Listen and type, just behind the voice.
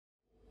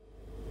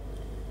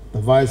the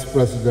Vice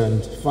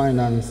President,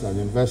 Finance and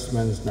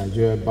Investments,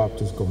 Nigerian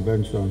Baptist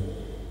Convention,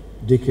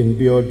 Deacon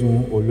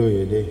Biodun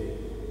Oloyede,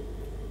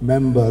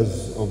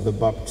 members of the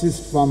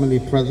Baptist family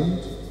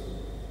present,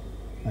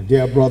 my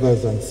dear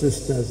brothers and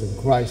sisters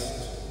in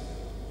Christ,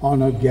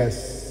 honored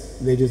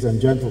guests, ladies and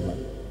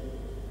gentlemen.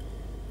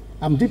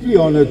 I'm deeply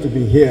honored to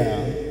be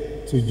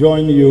here to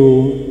join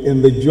you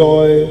in the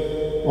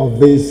joy of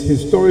this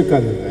historical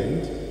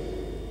event,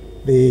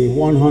 the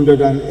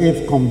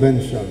 108th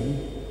convention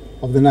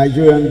of the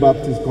Nigerian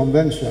Baptist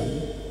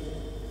Convention,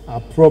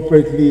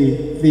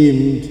 appropriately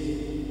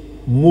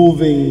themed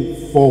moving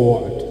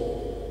forward,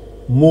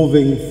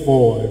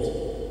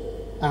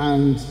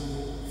 and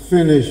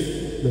finish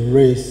the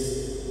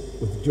race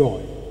with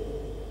joy.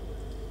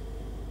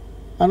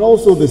 And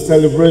also the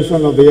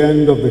celebration of the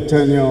end of the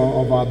tenure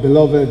of our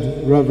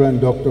beloved Rev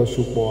Dr.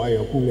 Supo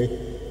Ayokunle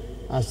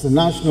as the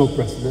National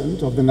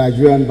President of the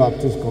Nigerian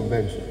Baptist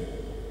Convention.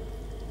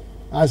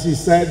 As he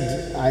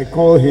said, I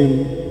call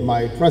him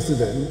my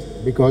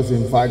president because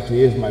in fact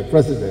he is my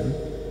president,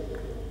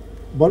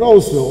 but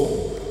also,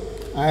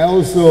 I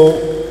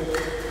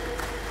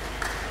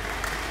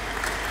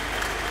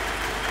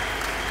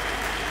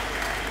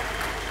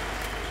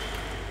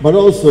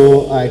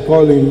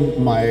call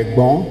him my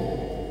egbon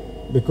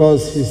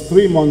because he's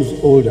 3 months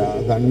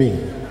older than me.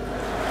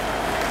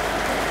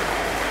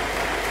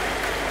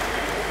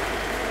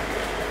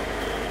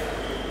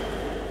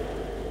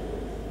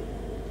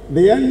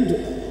 The end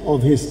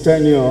of his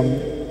tenure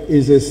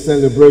is a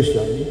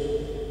celebration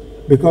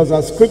because,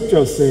 as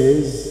Scripture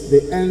says,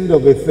 the end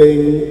of a thing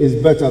is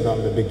better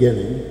than the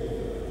beginning.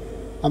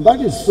 And that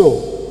is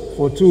so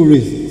for 2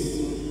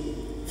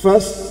 reasons.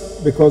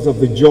 First, because of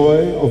the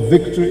joy of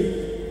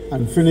victory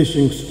and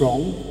finishing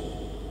strong.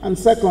 And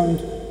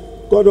second,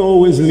 God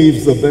always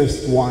leaves the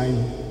best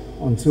wine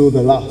until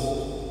the last.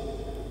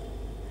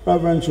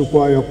 Rev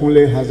Supo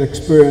Ayokunle has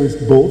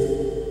experienced both.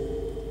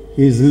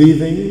 He is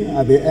leaving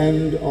at the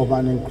end of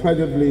an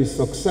incredibly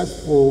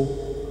successful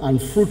and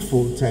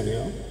fruitful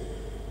tenure.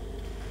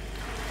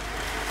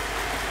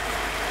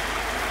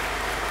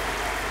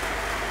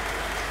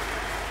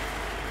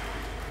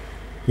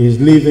 He is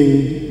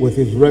leaving with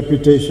his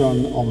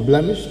reputation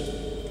unblemished.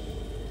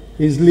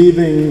 He is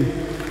leaving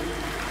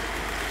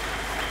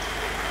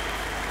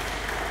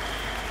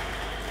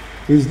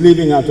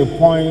at a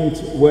point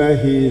where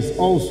he is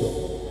also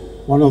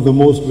one of the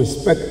most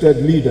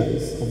respected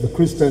leaders of the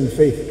Christian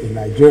faith in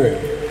Nigeria.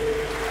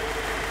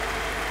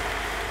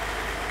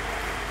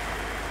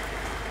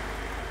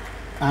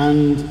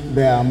 And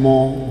there are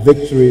more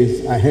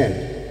victories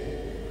ahead.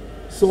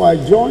 So I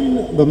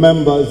join the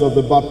members of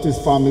the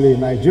Baptist family in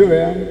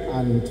Nigeria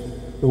and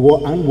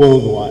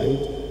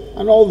worldwide,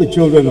 and all the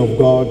children of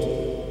God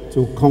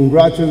to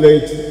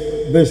congratulate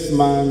this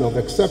man of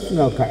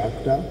exceptional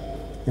character,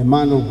 a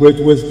man of great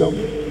wisdom,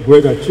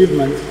 great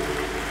achievement,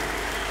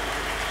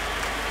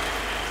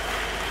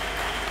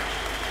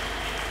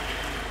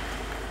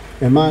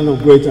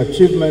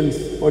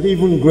 but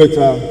even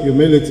greater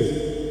humility.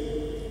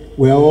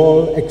 We are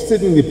all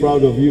exceedingly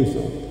proud of you,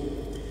 sir.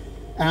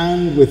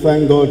 And we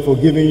thank God for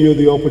giving you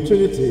the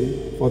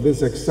opportunity for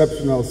this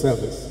exceptional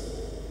service.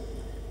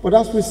 But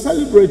as we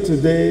celebrate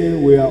today,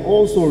 we are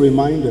also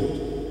reminded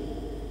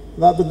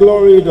that the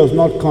glory does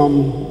not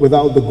come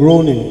without the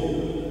groaning.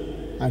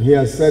 And he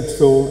has said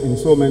so in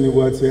so many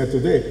words here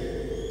today.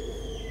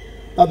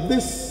 That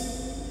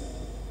this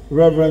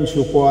Reverend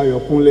Supo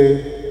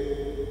Ayokunle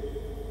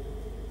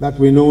that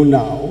we know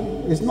now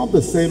is not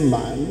the same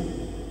man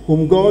to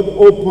whom God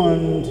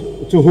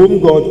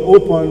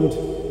opened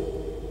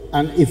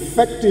an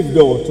effective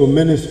door to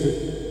ministry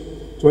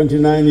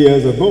 29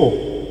 years ago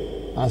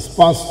as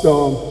pastor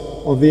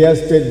of the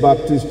Estate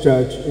Baptist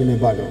Church in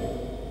Ibadan.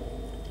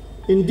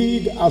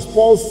 Indeed, as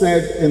Paul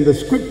said in the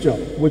scripture,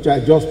 which I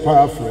just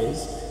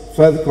paraphrased,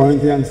 1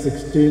 Corinthians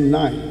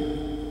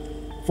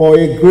 16:9, for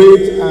a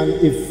great and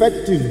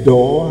effective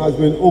door has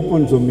been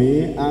opened to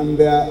me, and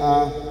there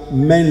are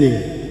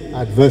many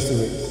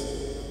adversaries.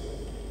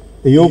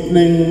 The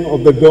opening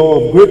of the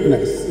door of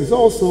greatness is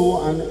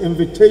also an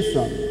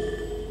invitation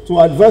to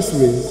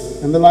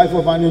adversaries in the life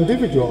of an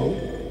individual,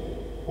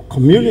 or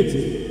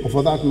community, or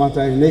for that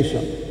matter, a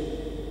nation.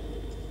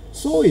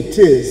 So it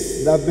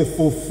is that the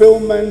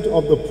fulfillment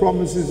of the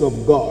promises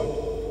of God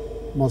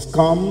must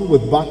come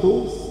with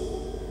battles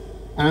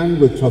and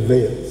with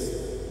travails.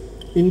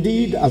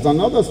 Indeed, as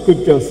another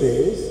scripture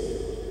says,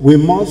 we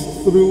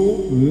must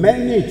through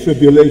many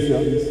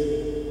tribulations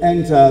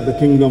enter the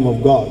kingdom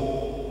of God.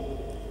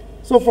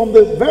 So from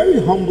the very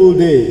humble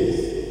days,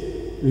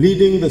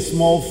 leading the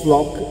small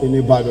flock in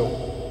Ibadan,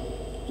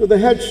 to the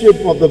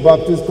headship of the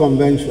Baptist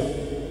Convention,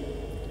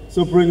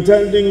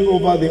 superintending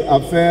over the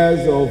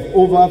affairs of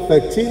over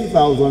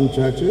 13,000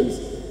 churches,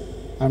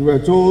 and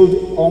we're told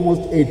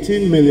almost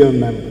 18 million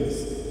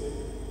members,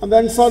 and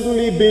then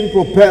suddenly being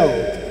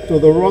propelled to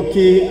the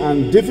rocky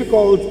and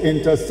difficult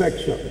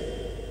intersection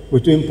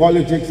between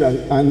politics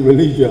and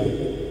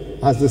religion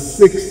as the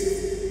 6th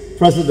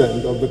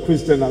president of the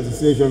Christian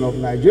Association of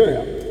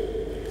Nigeria,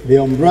 the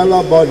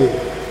umbrella body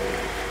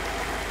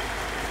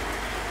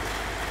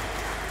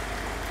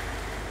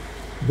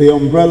the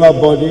umbrella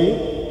body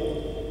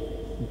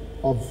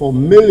for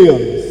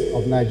millions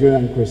of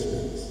Nigerian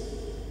Christians.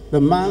 The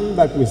man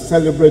that we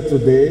celebrate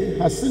today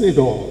has seen it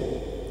all.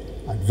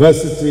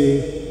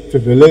 Adversity,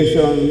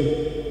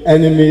 tribulation,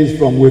 enemies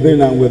from within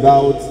and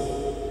without,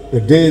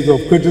 the days of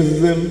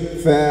criticism,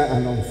 fair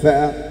and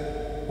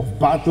unfair, of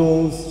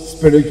battles,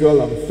 spiritual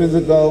and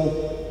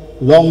physical,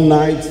 long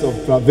nights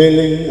of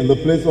travailing in the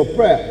place of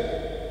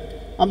prayer,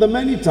 and the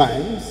many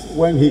times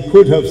when he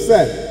could have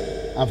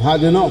said, "I've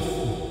had enough."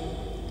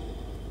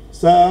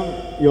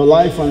 Sir, your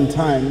life and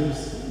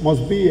times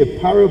must be a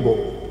parable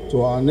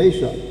to our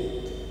nation.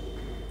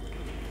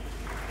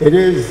 It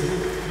is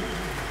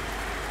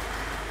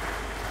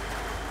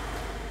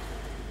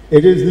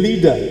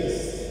leaders.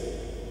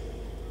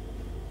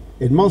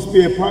 It must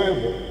be a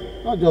parable,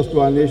 not just to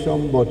our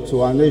nation, but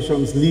to our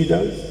nation's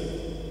leaders.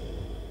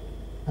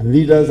 And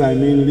leaders, I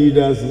mean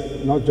leaders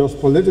not just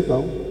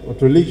political,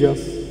 but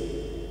religious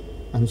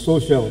and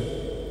social,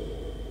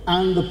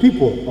 and the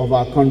people of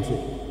our country.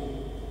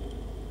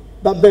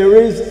 That there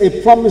is a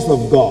promise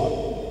of God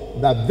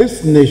that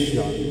this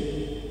nation,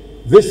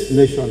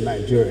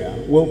 Nigeria,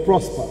 will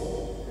prosper.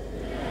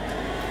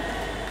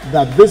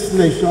 That this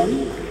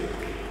nation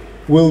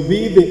will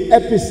be the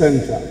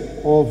epicenter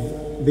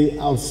of the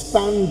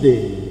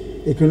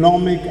outstanding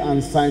economic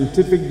and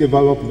scientific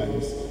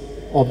developments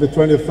of the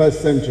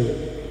 21st century.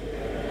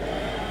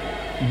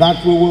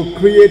 That we will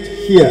create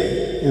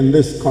here in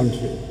this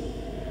country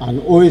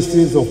an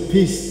oasis of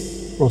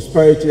peace,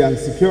 prosperity, and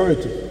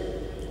security,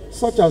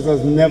 such as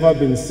has never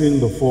been seen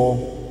before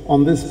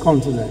on this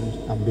continent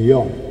and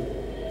beyond.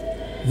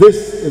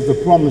 This is the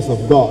promise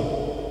of God.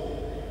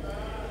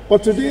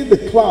 But today the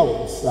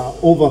clouds are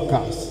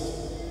overcast.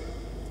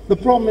 The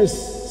promise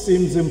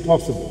seems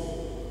impossible,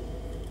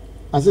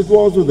 as it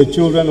was with the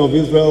children of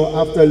Israel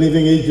after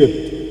leaving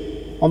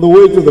Egypt on the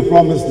way to the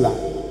promised land.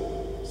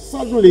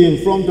 Suddenly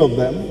in front of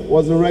them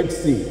was the Red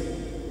Sea.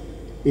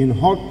 In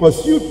hot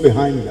pursuit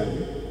behind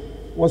them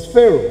was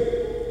Pharaoh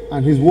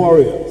and his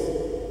warriors.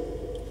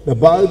 The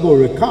Bible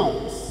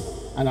recounts,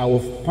 and I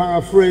will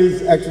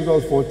paraphrase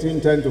Exodus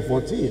 14:10 to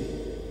 14.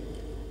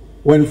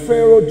 When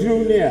Pharaoh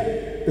drew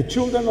near, the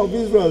children of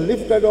Israel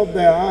lifted up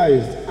their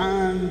eyes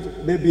and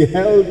they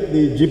beheld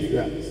the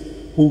Egyptians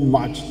who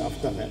marched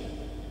after them.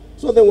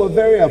 So they were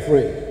very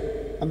afraid.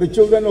 And the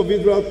children of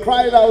Israel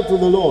cried out to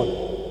the Lord.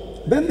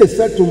 Then they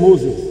said to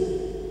Moses,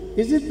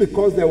 "Is it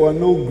because there were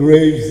no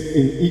graves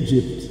in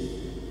Egypt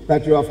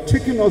that you have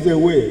taken us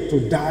away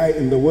to die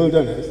in the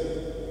wilderness?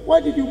 Why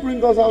did you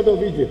bring us out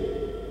of Egypt?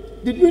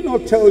 Did we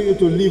not tell you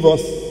to leave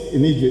us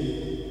in Egypt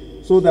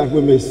so that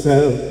we may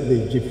serve the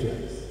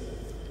Egyptians?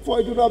 For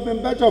it would have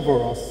been better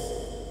for us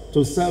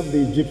to serve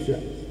the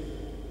Egyptians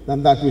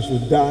than that we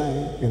should die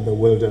in the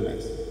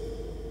wilderness."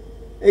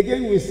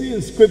 Again, we see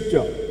in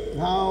Scripture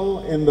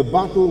how in the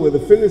battle with the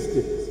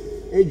Philistines,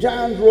 a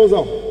giant rose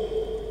up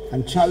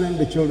and challenged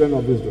the children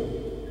of Israel,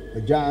 a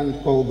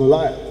giant called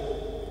Goliath.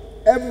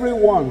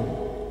 Everyone,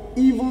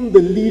 even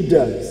the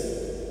leaders,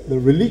 the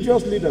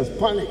religious leaders,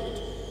 panicked.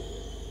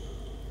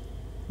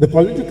 The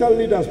political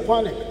leaders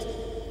panicked.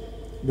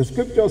 The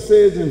Scripture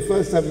says in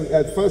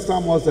 1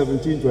 Samuel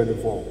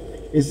 17:24,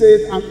 it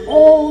says, "And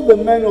all the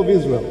men of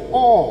Israel,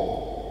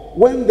 all,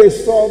 when they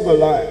saw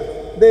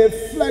Goliath, they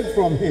fled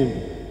from him,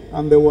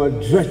 and they were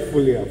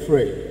dreadfully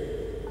afraid."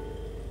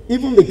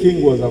 Even the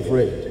king was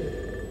afraid,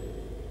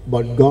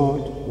 but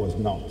God was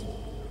not.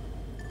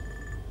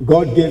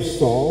 God gave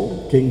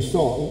Saul, King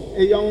Saul,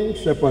 a young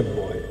shepherd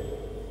boy,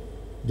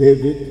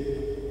 David,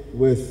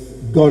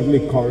 with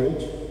godly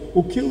courage,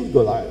 who killed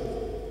Goliath.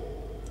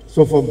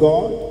 So for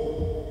God,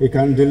 he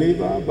can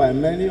deliver by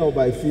many or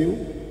by few,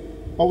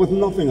 or with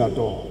nothing at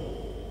all.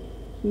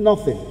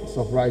 Nothing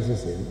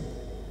surprises him.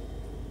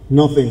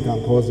 Nothing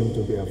can cause him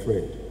to be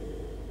afraid.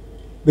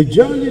 The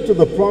journey to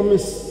the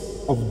promise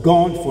of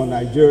God for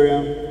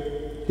Nigeria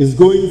is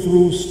going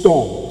through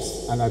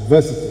storms and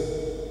adversity,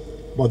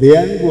 but the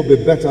end will be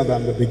better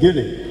than the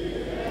beginning.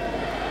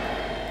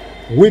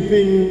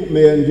 Weeping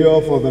may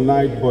endure for the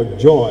night, but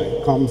joy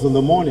comes in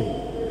the morning.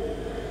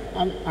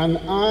 And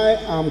I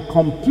am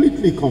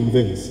completely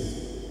convinced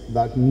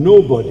that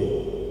nobody,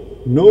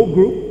 no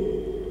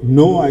group,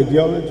 no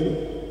ideology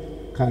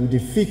can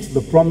defeat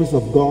the promise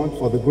of God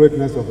for the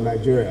greatness of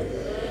Nigeria.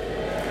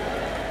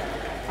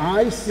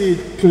 I see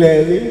it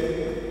clearly.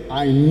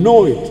 I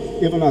know it,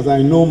 even as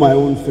I know my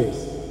own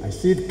face. I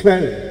see it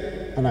clearly,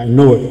 and I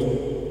know it.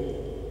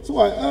 So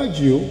I urge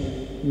you,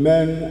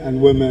 men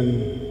and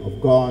women of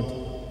God,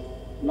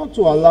 not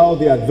to allow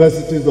the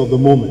adversities of the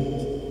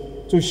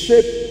moment to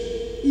shape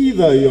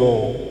either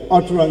your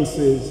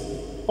utterances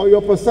or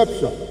your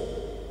perception.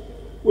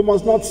 We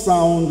must not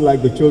sound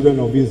like the children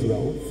of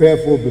Israel,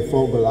 fearful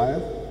before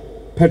Goliath,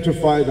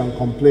 petrified and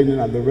complaining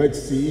at the Red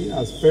Sea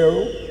as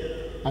Pharaoh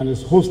and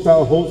his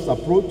hostile hosts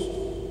approached.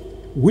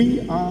 We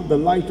are the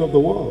light of the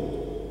world.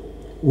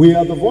 We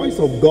are the voice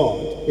of God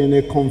in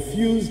a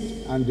confused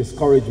and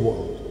discouraged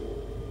world.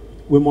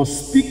 We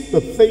must speak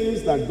the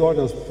things that God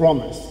has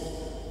promised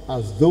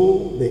as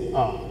though they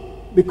are,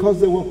 because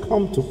they will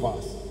come to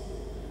pass.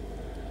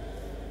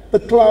 The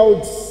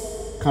clouds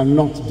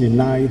cannot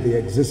deny the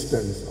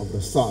existence of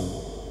the sun.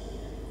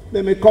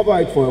 They may cover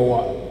it for a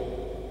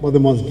while, but they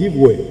must give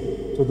way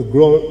to the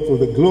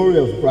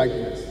glorious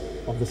brightness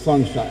of the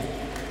sunshine.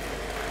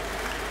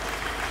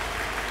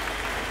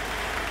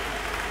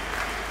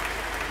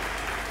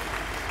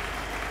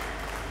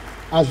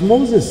 As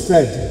Moses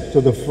said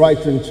to the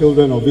frightened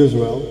children of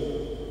Israel,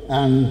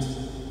 and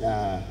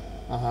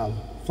our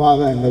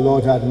Father in the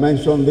Lord had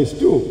mentioned this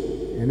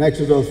too in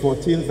Exodus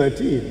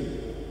 14:13,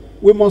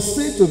 we must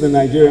say to the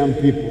Nigerian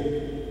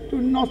people, do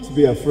not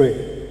be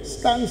afraid,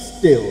 stand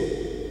still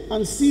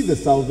and see the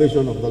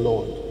salvation of the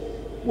Lord,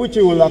 which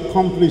he will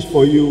accomplish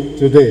for you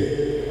today.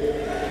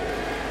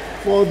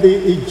 For the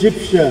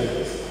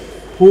Egyptians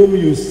whom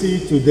you see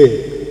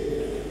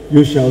today,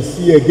 you shall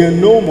see again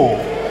no more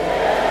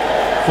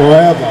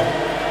forever.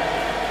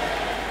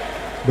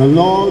 The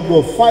Lord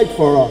will fight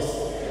for us,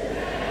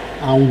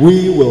 and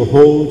we will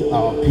hold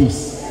our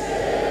peace.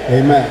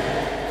 Amen.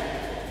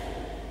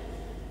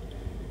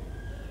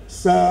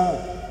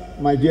 Sir,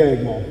 my dear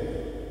egbon,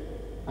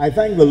 I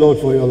thank the Lord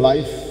for your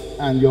life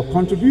and your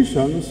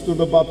contributions to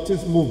the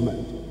Baptist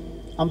movement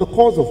and the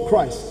cause of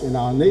Christ in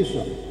our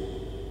nation.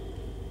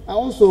 I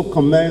also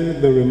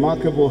commend the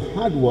remarkable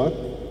hard work,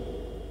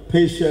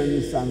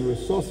 patience, and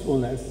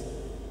resourcefulness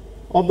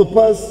of the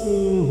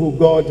person who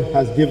God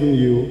has given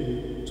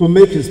you to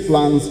make his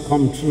plans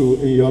come true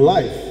in your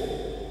life.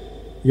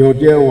 Your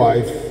dear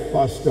wife,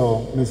 Pastor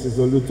Mrs.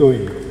 Supo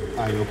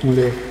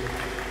Ayokunle.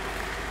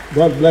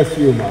 God bless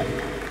you, man.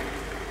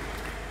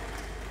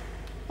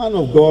 Man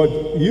of God,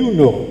 you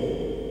know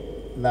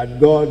that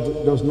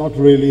God does not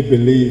really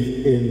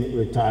believe in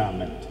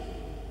retirement.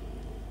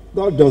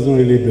 God doesn't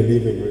really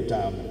believe in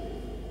retirement.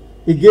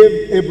 He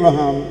gave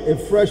Abraham a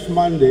fresh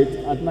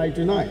mandate at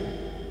 99.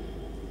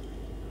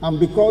 And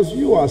because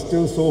you are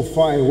still so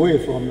far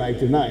away from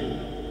 99,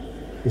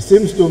 it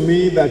seems to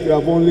me that you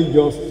have only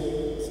just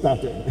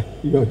started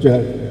your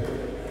journey.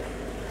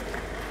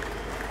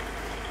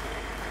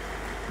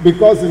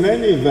 Because in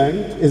any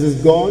event, it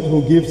is God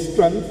who gives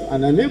strength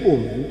and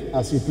enablement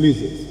as he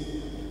pleases.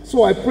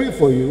 So I pray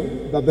for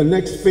you that the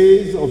next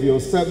phase of your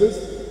service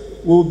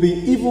will be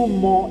even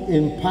more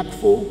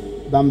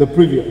impactful than the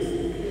previous,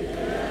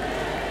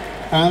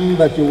 and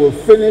that you will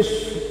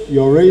finish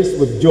your race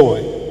with joy.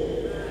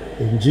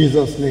 In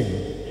Jesus'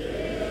 name.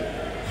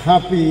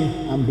 Happy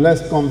and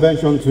blessed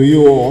convention to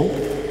you all.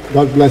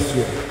 God bless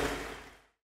you.